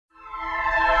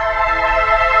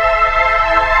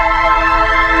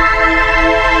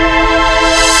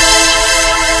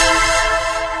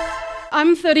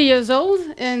30 years old,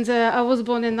 and I was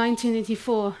born in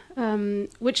 1984,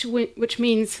 which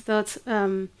means that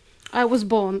I was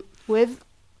born with,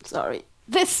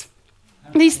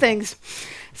 these things.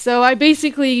 So I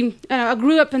basically, I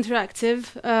grew up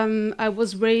interactive. I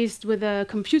was raised with a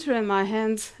computer in my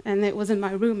hands, and it was in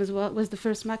my room as well. It was the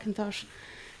first Macintosh.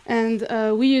 And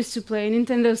we used to play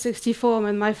Nintendo 64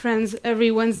 with my friends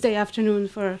every Wednesday afternoon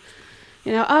for,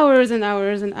 hours and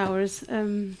hours and hours.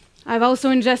 I've also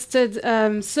ingested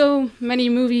so many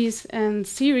movies and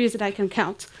series that I can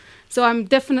count. So I'm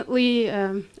definitely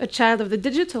a child of the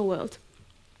digital world.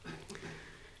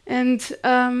 And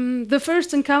the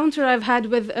first encounter I've had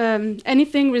with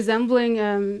anything resembling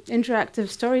interactive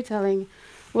storytelling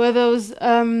were those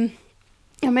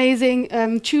amazing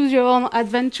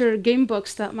choose-your-own-adventure game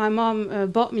books that my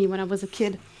mom bought me when I was a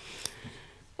kid.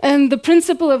 And the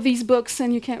principle of these books,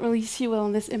 and you can't really see well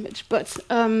on this image, but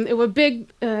it were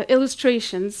big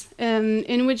illustrations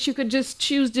in which you could just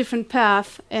choose different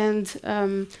paths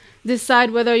and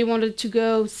decide whether you wanted to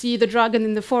go see the dragon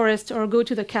in the forest or go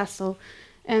to the castle.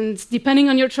 And depending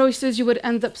on your choices, you would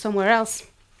end up somewhere else.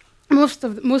 Most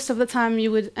of the time,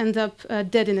 you would end up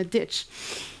dead in a ditch.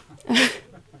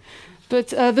 But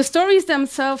the stories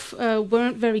themselves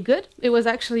weren't very good. It was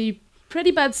actually pretty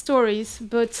bad stories,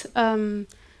 but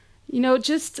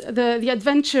just the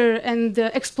adventure and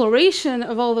the exploration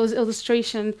of all those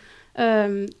illustrations,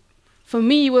 for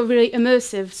me, were very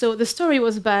immersive. So the story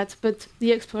was bad, but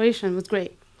the exploration was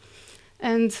great.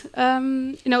 And,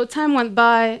 time went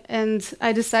by, and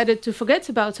I decided to forget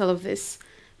about all of this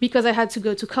because I had to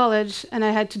go to college, and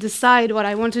I had to decide what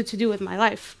I wanted to do with my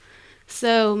life.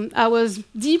 So I was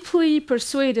deeply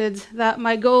persuaded that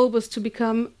my goal was to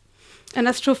become an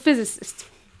astrophysicist.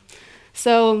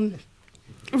 So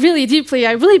really deeply,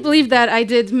 I really believe that. I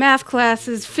did math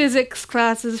classes, physics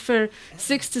classes for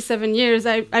 6 to 7 years.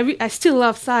 I still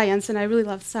love science, and I really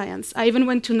love science. I even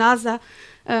went to NASA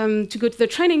to go to the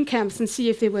training camps and see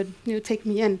if they would take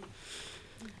me in.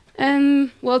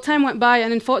 And, well, time went by,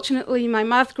 and unfortunately, my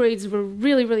math grades were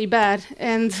really, really bad.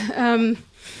 And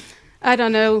I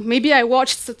don't know, maybe I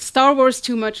watched Star Wars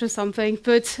too much or something,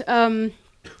 but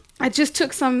I just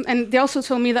took some, and they also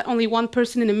told me that only 1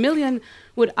 person in a million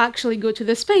would actually go to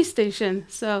the space station.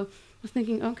 So I was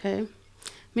thinking, okay,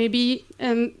 maybe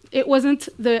it wasn't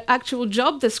the actual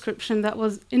job description that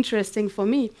was interesting for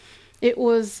me. It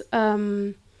was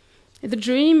the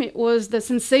dream, it was the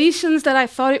sensations that I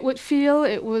thought it would feel,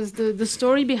 it was the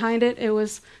story behind it, it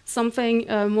was something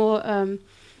more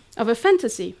of a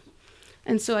fantasy.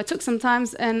 And so I took some time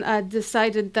and I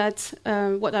decided that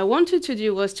what I wanted to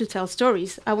do was to tell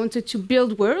stories. I wanted to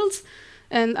build worlds,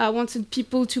 and I wanted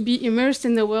people to be immersed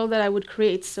in the world that I would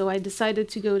create. So I decided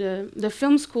to go to the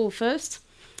film school first.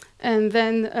 And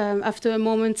then after a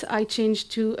moment, I changed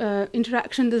to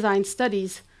interaction design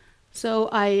studies. So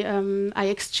I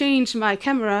exchanged my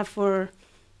camera for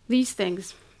these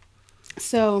things.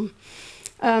 So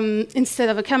instead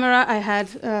of a camera, I had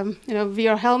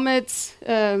VR helmets,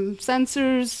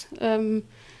 sensors,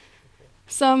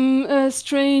 some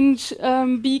strange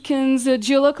beacons,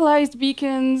 geolocalized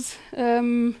beacons,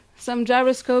 some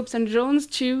gyroscopes and drones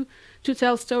to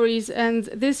tell stories. And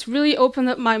this really opened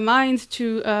up my mind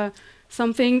to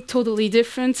something totally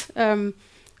different.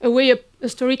 A way a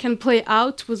story can play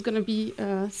out was going to be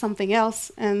something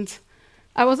else. And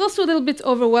I was also a little bit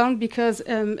overwhelmed because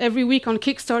every week on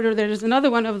Kickstarter there's another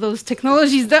one of those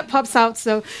technologies that pops out.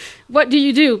 So what do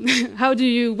you do? How do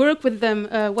you work with them?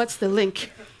 What's the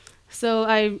link? So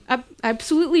I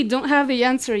absolutely don't have the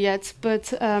answer yet,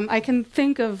 but I can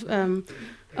think of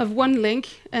one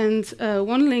link, and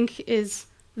one link is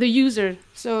the user.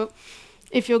 So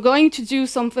if you're going to do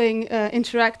something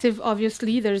interactive,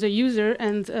 obviously there's a user,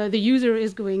 and the user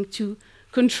is going to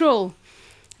control.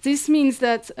 This means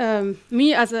that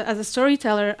me as a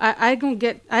storyteller, I don't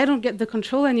get the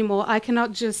control anymore. I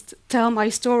cannot just tell my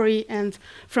story and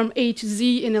from A to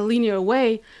Z in a linear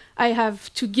way. I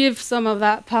have to give some of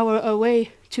that power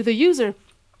away to the user.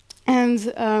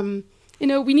 And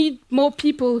we need more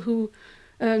people who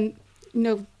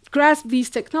grasp these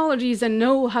technologies and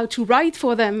know how to write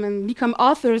for them and become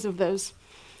authors of those.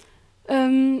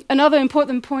 Another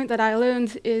important point that I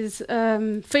learned is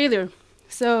failure.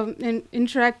 So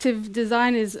interactive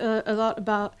design is a lot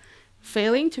about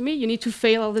failing to me. You need to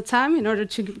fail all the time in order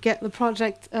to get the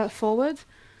project forward,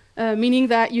 meaning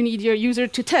that you need your user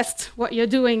to test what you're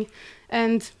doing,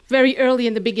 and very early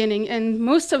in the beginning. And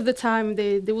most of the time,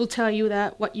 they will tell you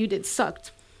that what you did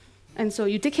sucked. And so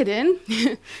you take it in,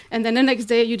 and then the next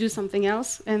day you do something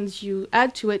else, and you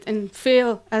add to it and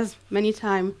fail as many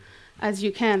times as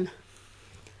you can.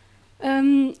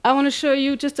 I want to show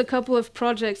you just a couple of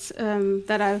projects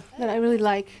that I really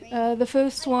like. The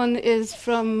first one is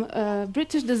from a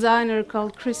British designer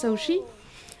called Chris O'Shea.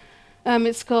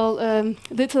 It's called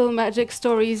Little Magic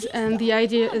Stories, and the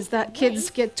idea is that kids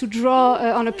get to draw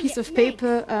on a piece of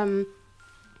paper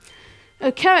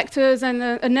characters and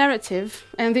a narrative,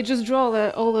 and they just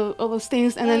draw all those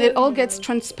things, and then it all gets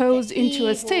transposed into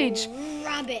a stage.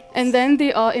 And then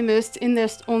they are immersed in their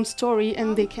own story,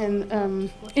 and they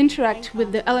can interact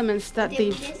with the elements that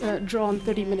they've drawn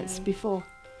 30 minutes before.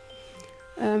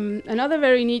 Another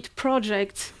very neat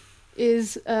project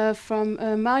is from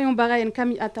Marion Barret and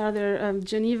Camille Attard, their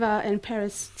Geneva and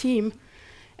Paris team.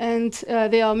 And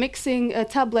they are mixing a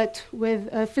tablet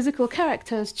with physical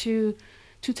characters to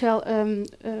tell a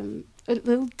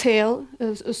little tale,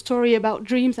 a story about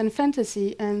dreams and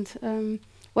fantasy. And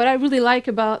what I really like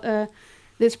about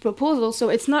this proposal, so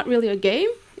it's not really a game,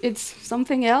 it's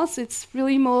something else. It's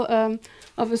really more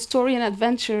of a story and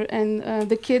adventure, and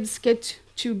the kids get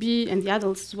to be, and the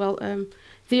adults as well,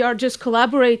 they are just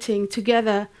collaborating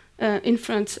together in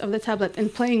front of the tablet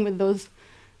and playing with those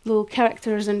little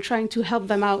characters and trying to help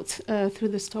them out through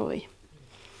the story.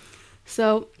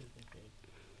 So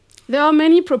there are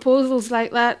many proposals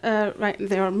like that,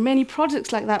 there are many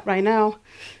projects like that right now,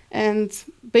 and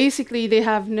basically they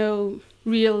have no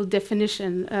real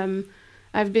definition.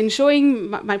 I've been showing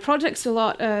my projects a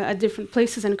lot at different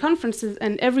places and conferences,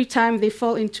 and every time they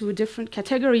fall into a different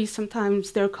category.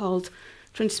 Sometimes they're called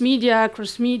transmedia,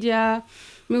 cross-media,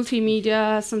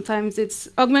 multimedia, sometimes it's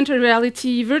augmented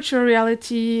reality, virtual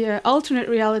reality, alternate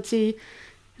reality.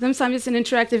 Sometimes it's an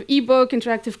interactive ebook,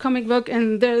 interactive comic book,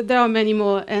 and there are many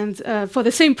more, and for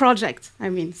the same project, I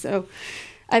mean. So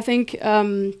I think,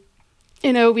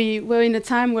 you know, we're in a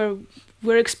time where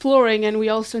we're exploring, and we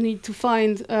also need to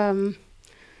find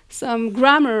some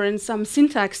grammar and some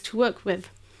syntax to work with.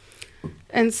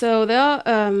 And so there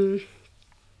are,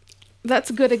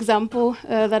 that's a good example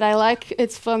that I like.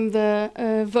 It's from the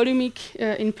Volumique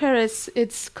in Paris.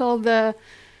 It's called the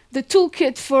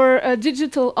Toolkit for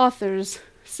Digital Authors.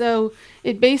 So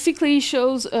it basically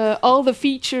shows all the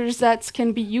features that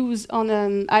can be used on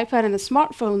an iPad and a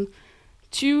smartphone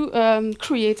to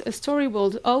create a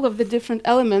storyboard, all of the different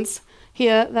elements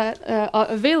here that are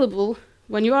available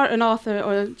when you are an author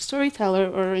or a storyteller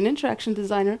or an interaction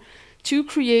designer to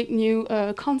create new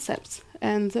concepts.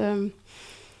 And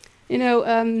you know,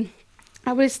 I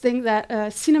always think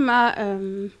that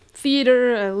cinema,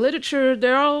 theater, literature,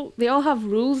 they all have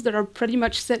rules that are pretty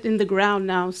much set in the ground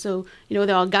now. So, you know,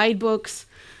 there are guidebooks.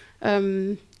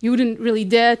 You wouldn't really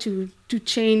dare to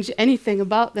change anything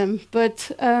about them.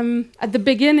 But at the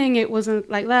beginning, it wasn't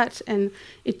like that. And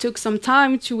it took some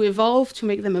time to evolve, to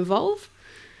make them evolve.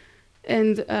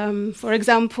 And for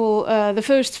example, the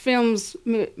first films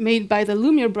made by the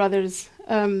Lumiere brothers,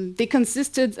 they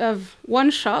consisted of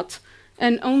one shot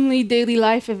and only daily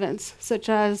life events, such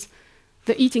as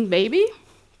the eating baby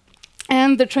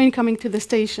and the train coming to the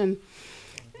station.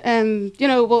 And, you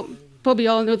know, well, probably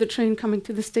all know the train coming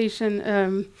to the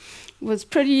station was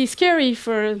pretty scary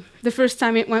for the first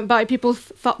time it went by. People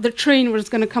thought the train was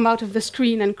going to come out of the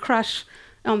screen and crash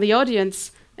on the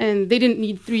audience, and they didn't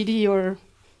need 3D or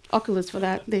Oculus for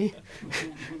that.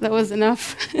 That was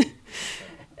enough.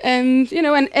 And, you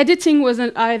know, and editing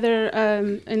wasn't either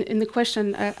in the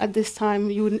question at this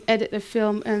time. You wouldn't edit a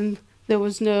film, and there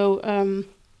was no,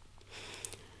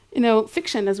 you know,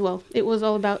 fiction as well. It was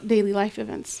all about daily life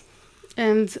events.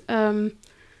 And I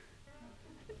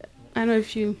don't know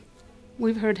if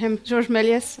we've heard him, Georges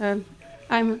Méliès.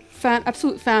 I'm a fan,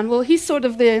 absolute fan. Well, he's sort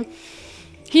of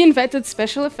he invented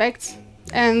special effects,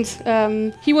 and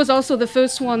he was also the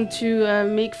first one to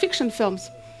make fiction films.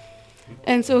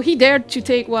 And so he dared to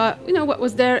take what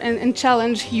was there and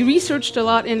challenge. He researched a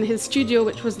lot in his studio,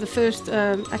 which was the first,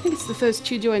 I think it's the first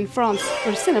studio in France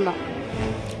for cinema.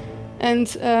 And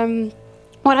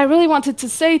what I really wanted to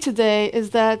say today is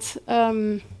that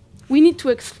we need to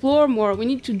explore more, we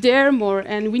need to dare more,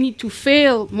 and we need to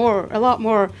fail more, a lot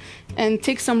more, and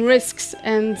take some risks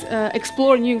and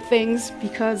explore new things,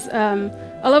 because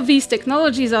all of these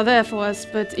technologies are there for us,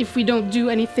 but if we don't do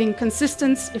anything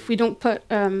consistent, if we don't put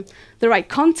the right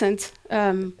content,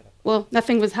 well,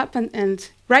 nothing will happen. And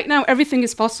right now, everything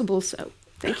is possible, so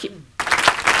thank you.